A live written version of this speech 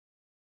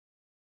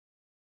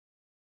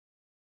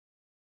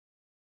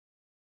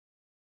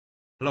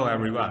Hello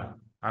everyone,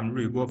 I'm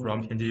Guo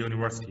from Tianjin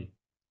University.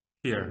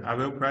 Here, I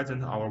will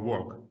present our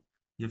work,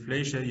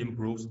 Inflation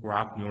Improves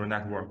Graph Neural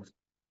Networks.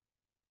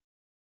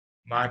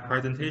 My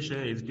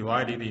presentation is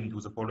divided into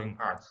the following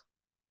parts.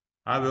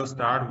 I will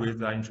start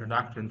with an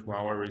introduction to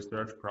our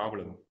research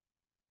problem.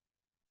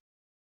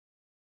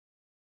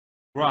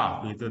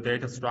 Graph is a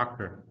data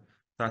structure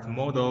that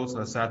models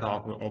a set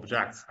of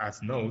objects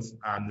as nodes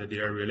and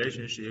their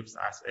relationships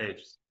as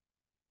edges.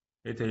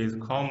 It is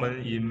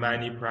common in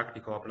many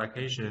practical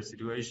application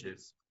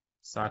situations,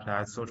 such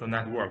as social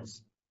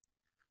networks.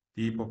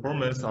 The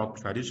performance of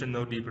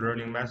traditional deep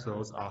learning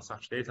methods on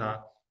such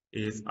data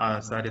is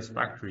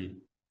unsatisfactory,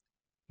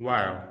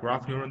 while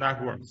graph neural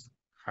networks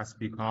has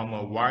become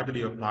a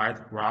widely applied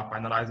graph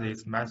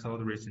analysis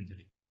method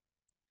recently.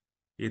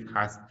 It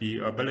has the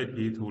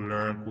ability to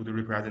learn good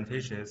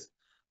representations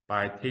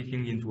by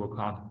taking into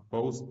account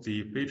both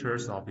the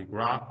features of the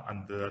graph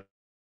and the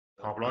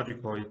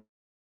topological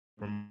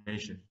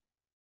information.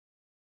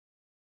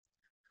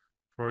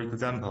 For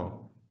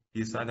example,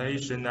 the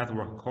citation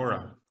network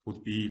Cora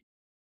could be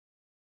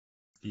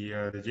the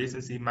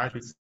adjacency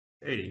matrix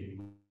A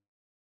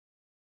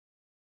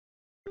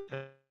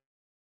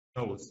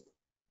nodes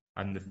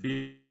and the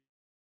field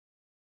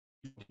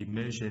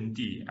dimension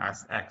D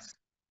as X.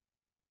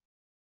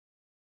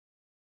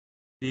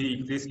 The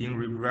existing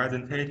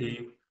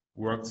representative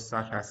works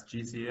such as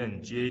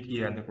GCN,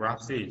 GAT, and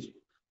GraphSage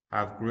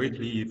have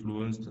greatly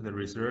influenced the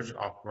research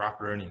of graph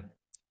learning,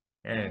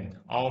 and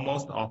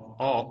almost all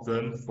of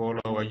them follow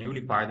a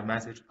unified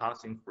message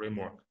passing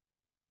framework.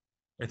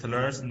 It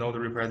learns node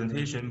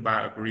representation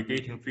by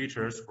aggregating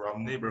features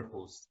from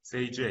neighborhoods,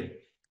 CJ,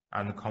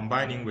 and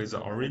combining with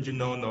the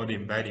original node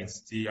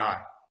embeddings,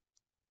 GI.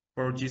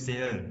 For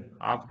GCN,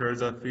 after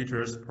the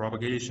features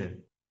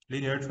propagation,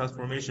 linear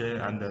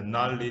transformation and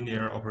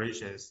nonlinear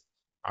operations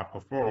are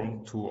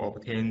performed to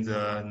obtain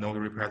the node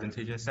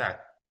representation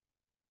set.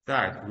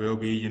 That will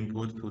be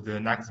input to the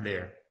next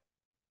layer.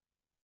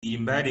 The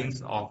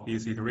embeddings of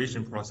this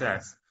iteration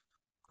process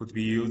could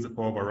be used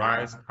for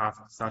various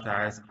tasks such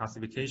as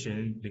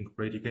classification, link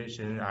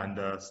prediction,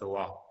 and so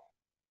on.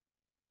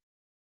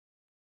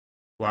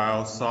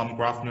 While some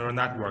graph neural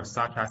networks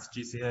such as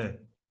GCN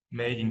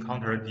may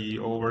encounter the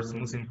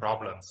over-smoothing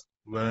problems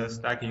when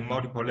stacking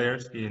multiple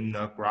layers in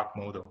a graph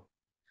model.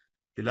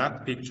 The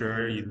left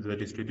picture is the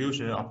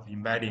distribution of the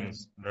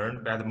embeddings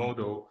learned by the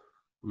model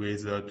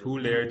with a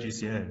 2-layer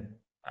GCN,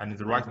 and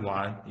the right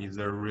one is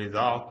the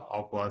result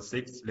of a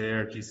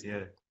 6-layer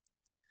GCN.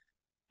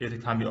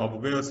 It can be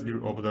obviously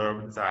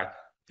observed that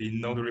the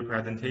node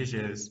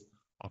representations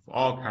of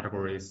all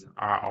categories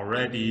are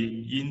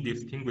already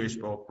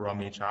indistinguishable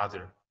from each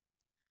other.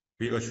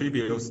 We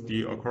attribute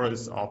the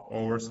occurrence of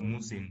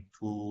over-smoothing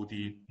to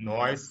the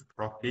noise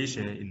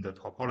propagation in the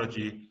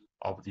topology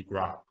of the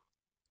graph.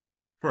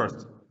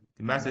 First,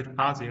 the message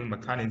passing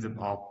mechanism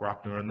of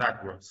graph neural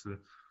networks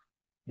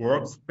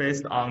works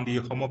based on the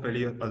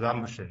homophily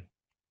assumption.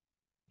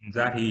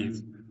 That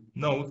is,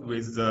 nodes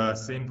with the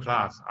same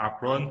class are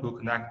prone to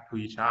connect to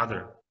each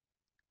other.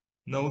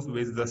 Nodes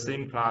with the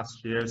same class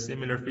share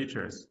similar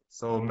features,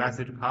 so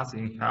message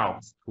passing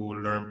helps to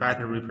learn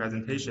better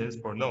representations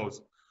for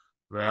nodes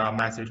via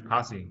message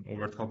passing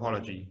over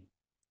topology.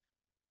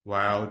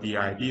 While the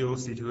ideal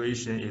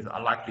situation is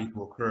unlikely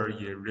to occur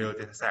in real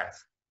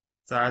datasets,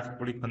 that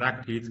fully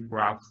connected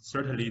graphs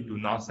certainly do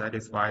not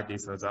satisfy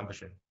this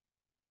assumption.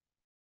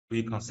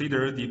 We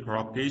consider the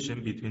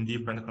propagation between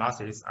different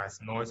classes as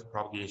noise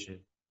propagation.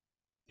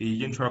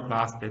 The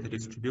intra-class data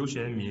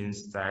distribution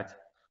means that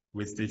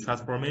with the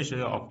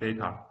transformation of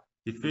data,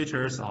 the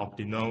features of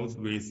the nodes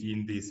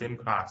within the same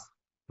class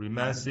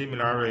remain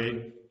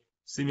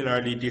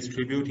similarly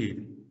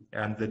distributed,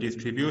 and the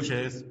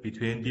distributions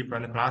between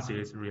different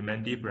classes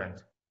remain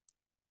different.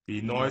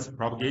 The noise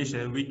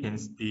propagation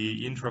weakens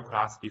the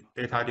intra-class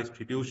data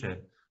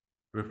distribution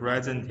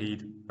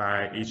represented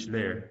by each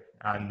layer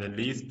and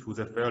leads to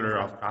the failure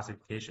of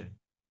classification.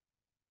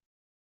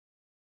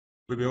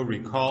 We will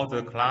recall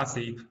the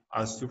classic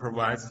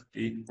unsupervised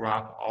deep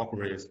graph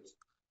algorithms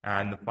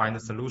and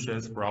find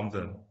solutions from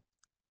them.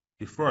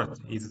 The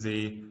first is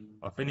the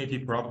affinity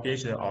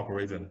propagation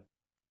algorithm.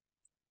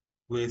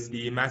 With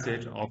the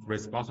message of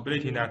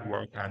responsibility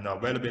network and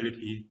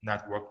availability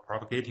network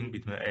propagating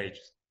between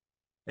edges,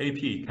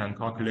 AP can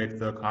calculate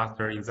the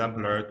cluster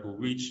exemplar to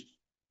which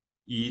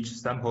each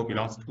sample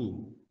belongs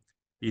to.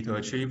 It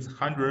achieves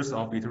hundreds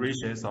of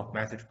iterations of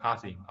message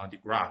passing on the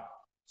graph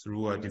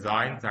through a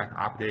design that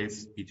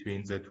updates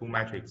between the two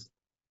metrics.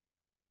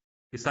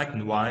 The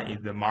second one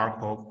is the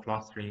Markov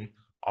clustering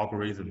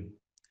algorithm.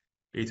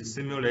 It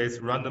simulates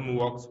random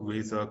walks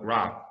with a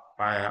graph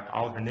by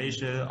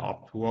alternation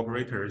of two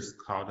operators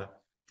called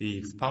the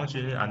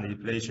expansion and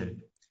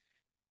inflation.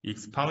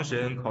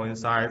 Expansion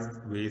coincides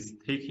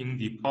with taking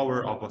the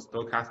power of a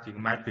stochastic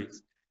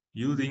matrix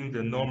using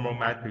the normal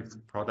matrix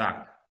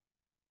product.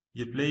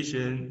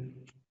 Inflation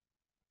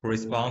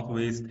corresponds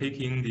with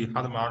taking the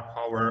Hadamard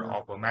power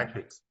of a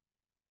matrix,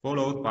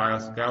 followed by a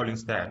scaling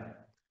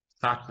step,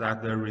 such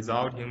that the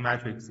resulting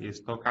matrix is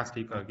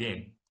stochastic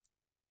again.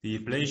 The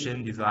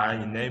inflation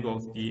design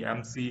enables the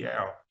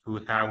MCL to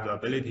have the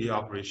ability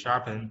of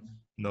resharpen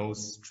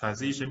those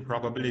transition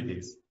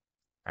probabilities,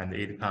 and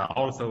it can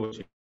also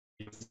achieve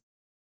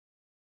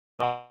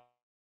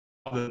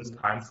thousands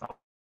times of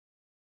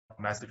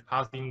message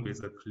passing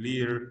with a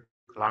clear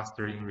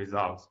clustering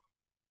result.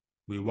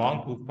 We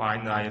want to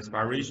find an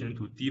inspiration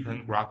to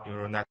deepen graph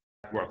neural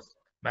networks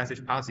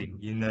message passing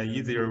in an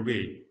easier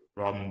way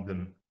from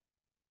them.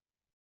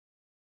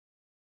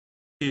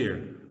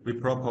 Here, we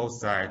propose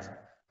that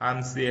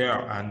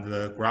MCL and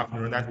the graph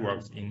neural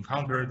networks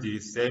encounter the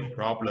same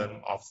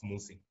problem of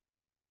smoothing.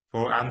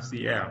 For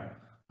MCL,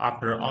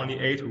 after only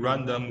 8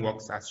 random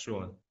walks as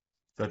shown,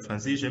 the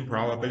transition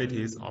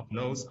probabilities of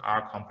nodes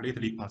are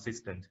completely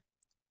consistent,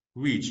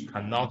 which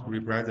cannot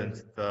represent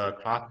the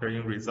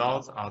clustering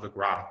results on the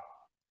graph.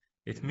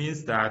 It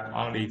means that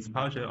only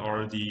expansion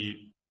or the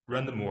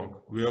random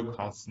walk will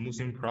cause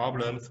smoothing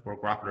problems for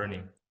graph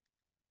learning.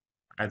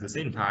 At the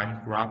same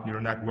time, graph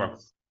neural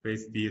networks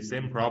face the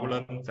same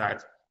problem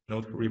that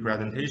node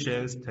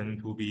representations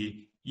tend to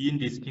be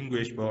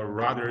indistinguishable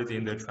rather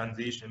than the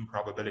transition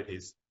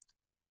probabilities.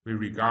 We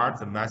regard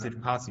the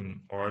message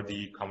passing or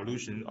the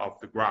convolution of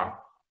the graph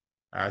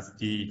as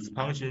the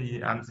expansion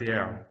in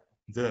MCL.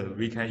 Then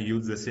we can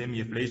use the same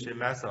inflation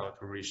method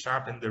to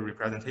resharpen the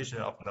representation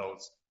of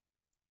nodes.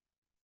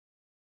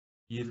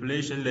 The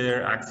inflation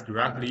layer acts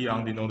directly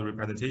on the node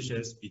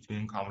representations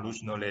between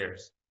convolutional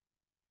layers.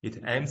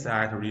 It aims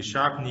at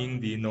resharpening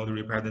the node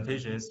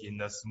representations in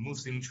a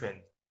smoothing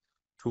trend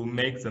to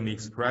make them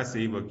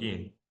expressive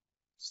again.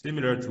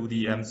 Similar to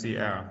the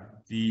MCL,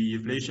 the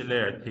inflation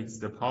layer takes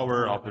the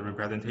power of the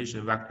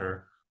representation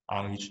vector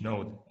on each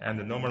node and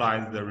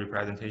normalizes the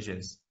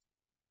representations.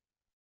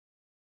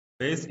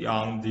 Based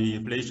on the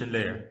inflation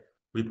layer,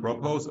 we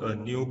propose a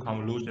new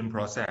convolution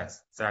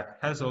process that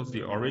cancels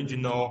the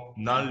original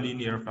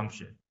nonlinear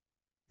function.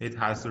 It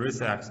has three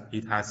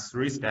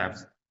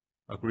steps: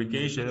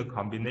 aggregation,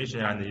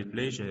 combination, and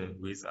inflation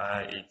with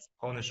an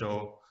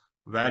exponential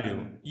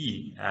value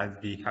e as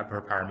the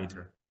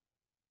hyperparameter.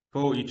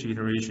 For each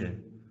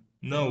iteration,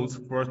 nodes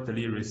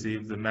firstly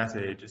receive the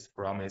messages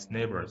from its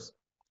neighbors,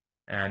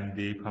 and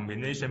the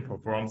combination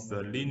performs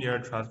the linear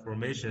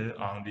transformation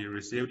on the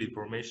received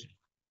information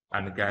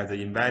and gets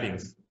the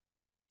embeddings.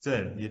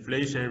 Then,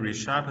 inflation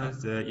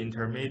resharpens the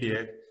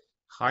intermediate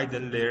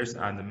hidden layers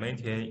and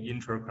maintains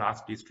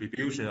inter-class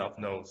distribution of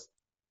nodes.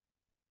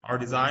 Our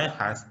design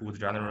has good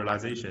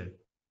generalization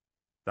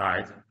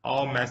that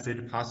all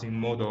message passing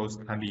models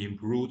can be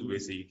improved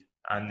with it,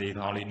 and it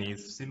only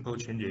needs simple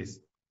changes.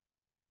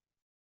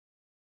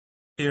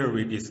 Here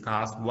we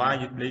discuss why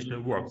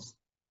inflation works.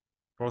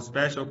 For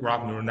special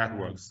graph neural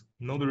networks,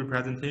 node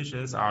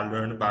representations are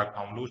learned by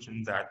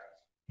convolution that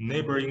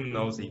neighboring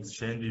nodes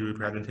exchange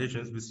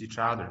representations with each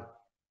other.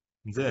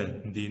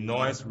 Then, the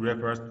noise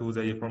refers to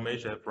the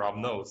information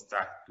from nodes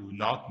that do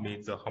not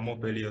meet the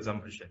homophily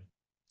assumption.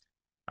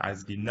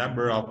 As the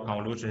number of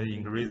convolutions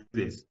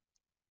increases,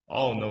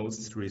 all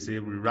nodes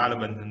receive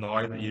relevant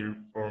noise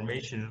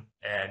information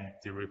and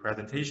the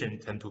representation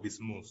tend to be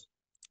smooth.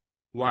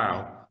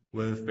 While,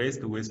 when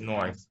faced with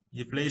noise,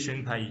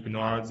 inflation can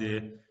ignore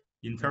the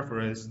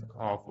interference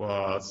of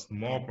a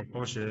small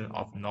proportion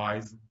of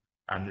noise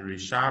and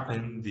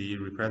resharpen the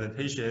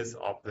representations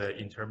of the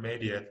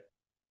intermediate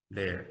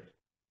layer.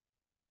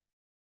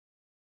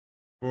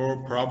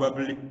 For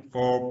probability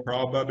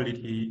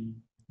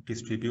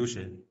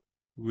distribution,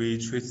 we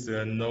treat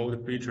the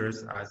node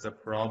features as the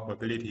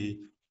probability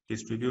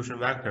distribution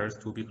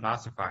vectors to be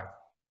classified.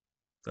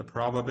 The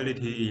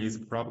probability is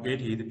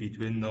propagated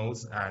between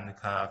nodes and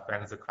can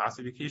affect the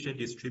classification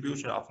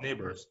distribution of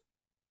neighbors.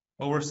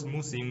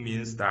 Oversmoothing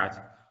means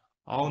that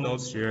all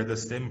nodes share the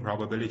same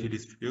probability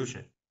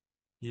distribution.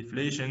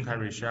 Inflation can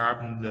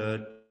resharpen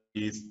the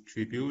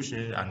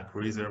distribution and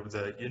preserve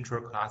the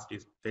intra-class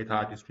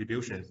data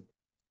distributions.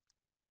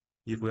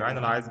 If we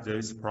analyze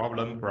this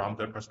problem from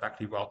the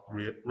perspective of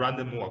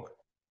random walk,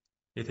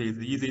 it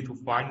is easy to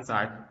find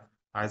that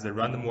as the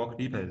random walk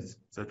deepens,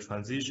 the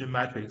transition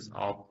matrix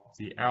of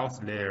the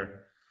else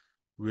layer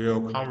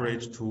will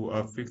converge to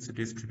a fixed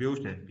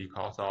distribution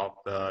because of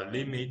the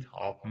limit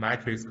of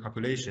matrix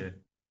calculation,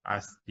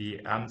 as the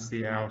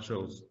MCL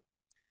shows.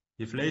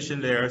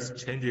 Inflation layers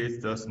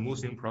changes the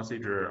smoothing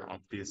procedure of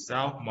the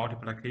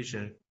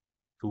self-multiplication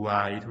to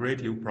an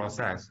iterative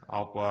process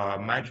of a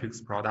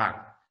matrix product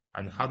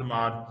and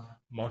hard-mode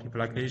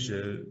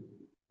multiplication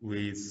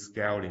with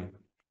scaling,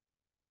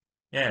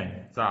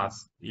 and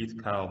thus it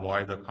can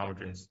avoid the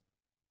convergence.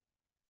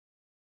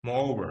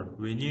 Moreover,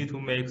 we need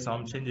to make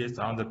some changes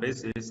on the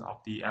basis of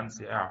the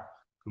MCL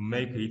to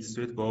make it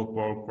suitable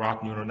for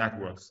graph neural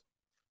networks.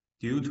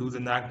 Due to the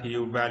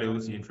negative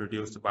values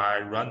introduced by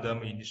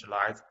random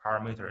initialized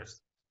parameters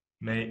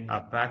may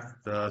affect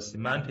the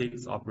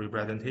semantics of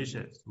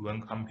representations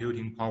when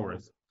computing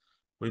powers.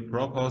 We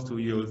propose to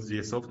use the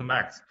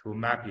softmax to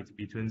map it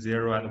between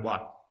 0 and 1.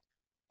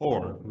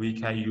 Or we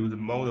can use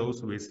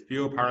models with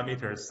few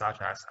parameters such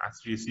as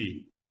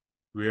SGC,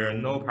 where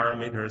no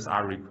parameters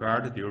are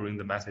required during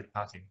the message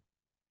passing.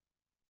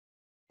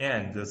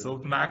 And the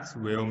softmax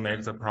will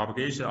make the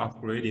propagation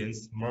of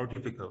gradients more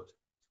difficult,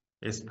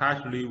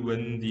 especially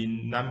when the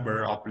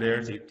number of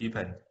layers is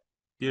dependent.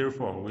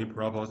 Therefore, we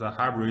propose a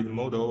hybrid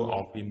model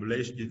of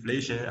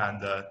inflation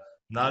and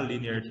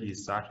nonlinearity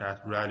such as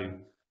ReLU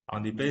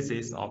on the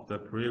basis of the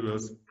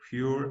previous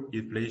pure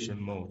inflation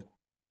mode.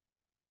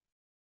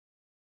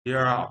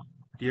 There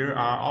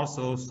are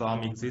also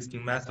some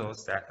existing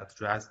methods that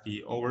address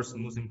the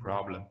oversmoothing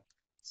problem,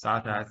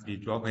 such as the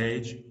drop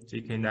edge,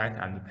 ZK-net,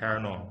 and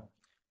paranorm.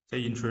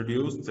 They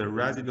introduce the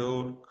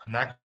residual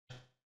connections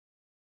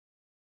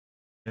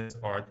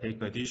or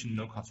take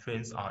additional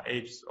constraints on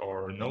edges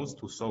or nodes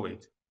to solve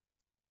it.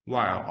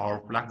 While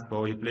our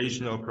flexible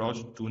inflation approach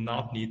do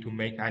not need to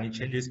make any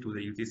changes to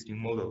the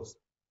existing models,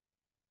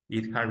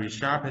 it can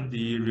resharpen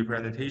the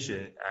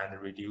representation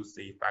and reduce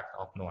the effect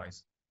of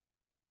noise.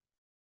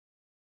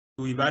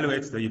 To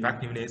evaluate the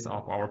effectiveness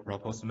of our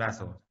proposed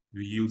method,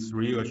 we use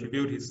 3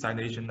 attributed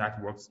citation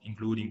networks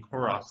including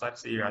Quora,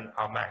 CEST, and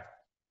PubMed,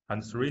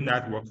 and 3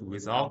 networks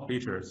without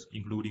features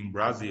including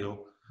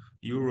Brazil,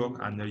 Europe,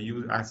 and the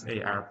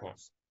USA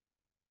airports.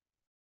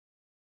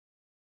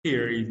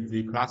 Here is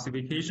the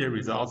classification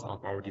results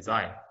of our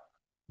design,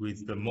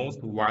 with the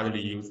most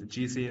widely used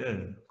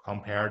GCN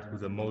compared to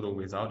the model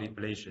without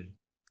inflation.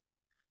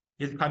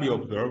 It can be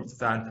observed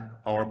that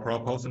our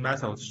proposed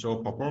methods show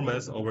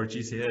performance over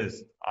GCNs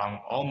on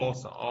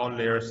almost all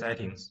layer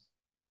settings.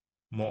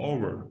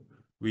 Moreover,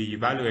 we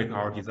evaluate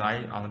our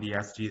design on the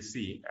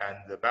SGC, and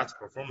the best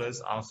performance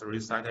on 3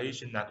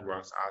 citation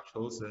networks are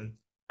chosen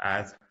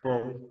as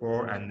 4,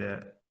 4,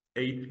 and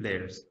 8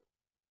 layers.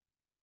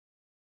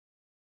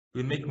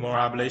 We make more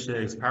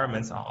ablation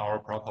experiments on our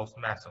proposed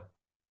method.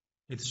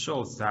 It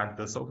shows that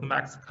the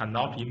softmax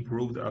cannot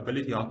improve the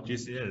ability of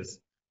GCNs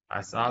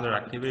as other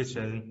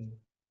activation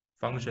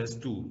functions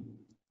do.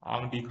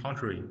 On the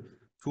contrary,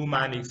 too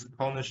many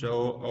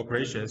exponential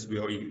operations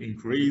will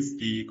increase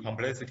the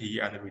complexity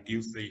and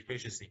reduce the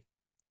efficiency.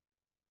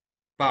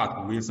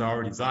 But with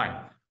our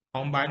design,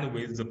 combined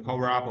with the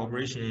power-up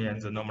operation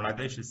and the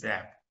normalization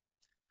step,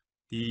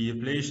 the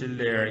inflation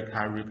layer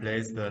can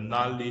replace the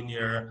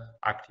nonlinear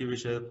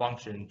activation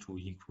function to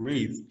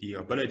increase the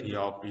ability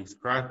of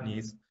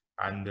expressiveness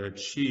and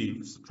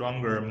achieve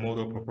stronger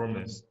model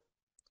performance.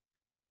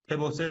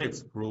 Table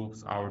 6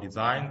 proves our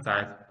design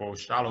that for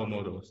shallow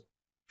models,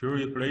 pure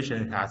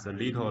inflation has a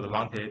little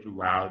advantage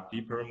while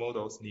deeper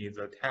models need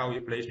the tail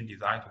inflation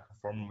design to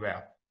perform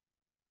well.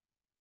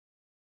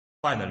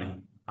 Finally,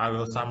 I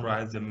will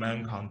summarize the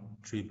main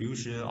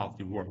contribution of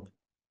the work.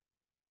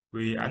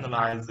 We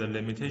analyze the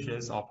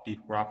limitations of deep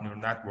graph neural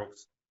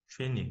networks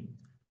training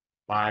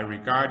by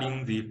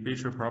regarding the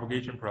feature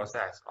propagation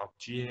process of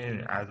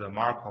GNN as a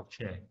Markov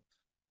chain.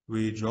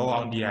 We draw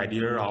on the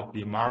idea of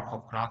the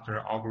Markov cluster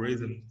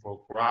algorithm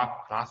for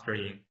graph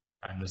clustering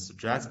and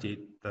suggested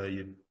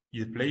the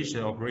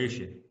inflation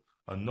operation,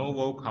 a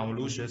novel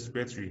convolution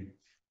strategy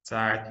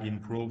that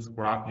improves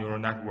graph neural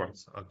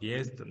networks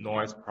against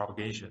noise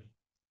propagation.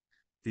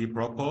 The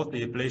proposed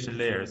inflation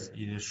layers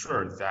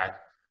ensure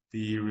that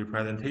the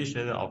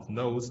representation of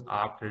nodes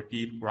after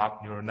deep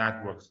graph neural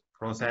networks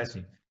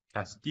processing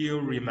can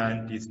still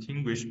remain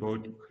distinguishable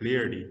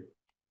clearly.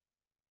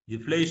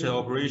 Inflation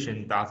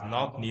operation does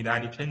not need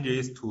any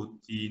changes to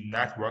the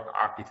network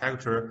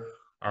architecture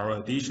or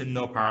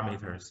additional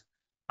parameters,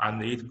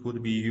 and it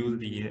could be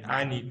used in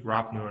any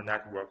graph neural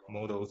network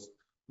models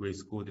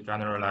with good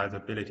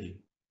generalizability.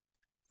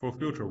 For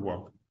future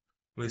work,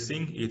 we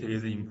think it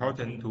is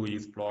important to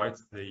exploit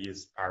the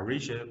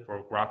inspiration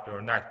for graph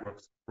neural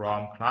networks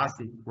from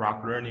classic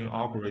graph learning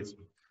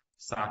algorithms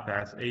such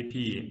as AP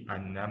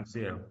and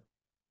MCL.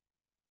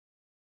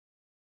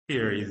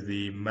 Here is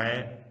the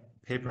main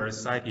paper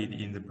cited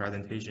in the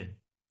presentation.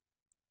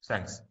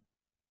 Thanks.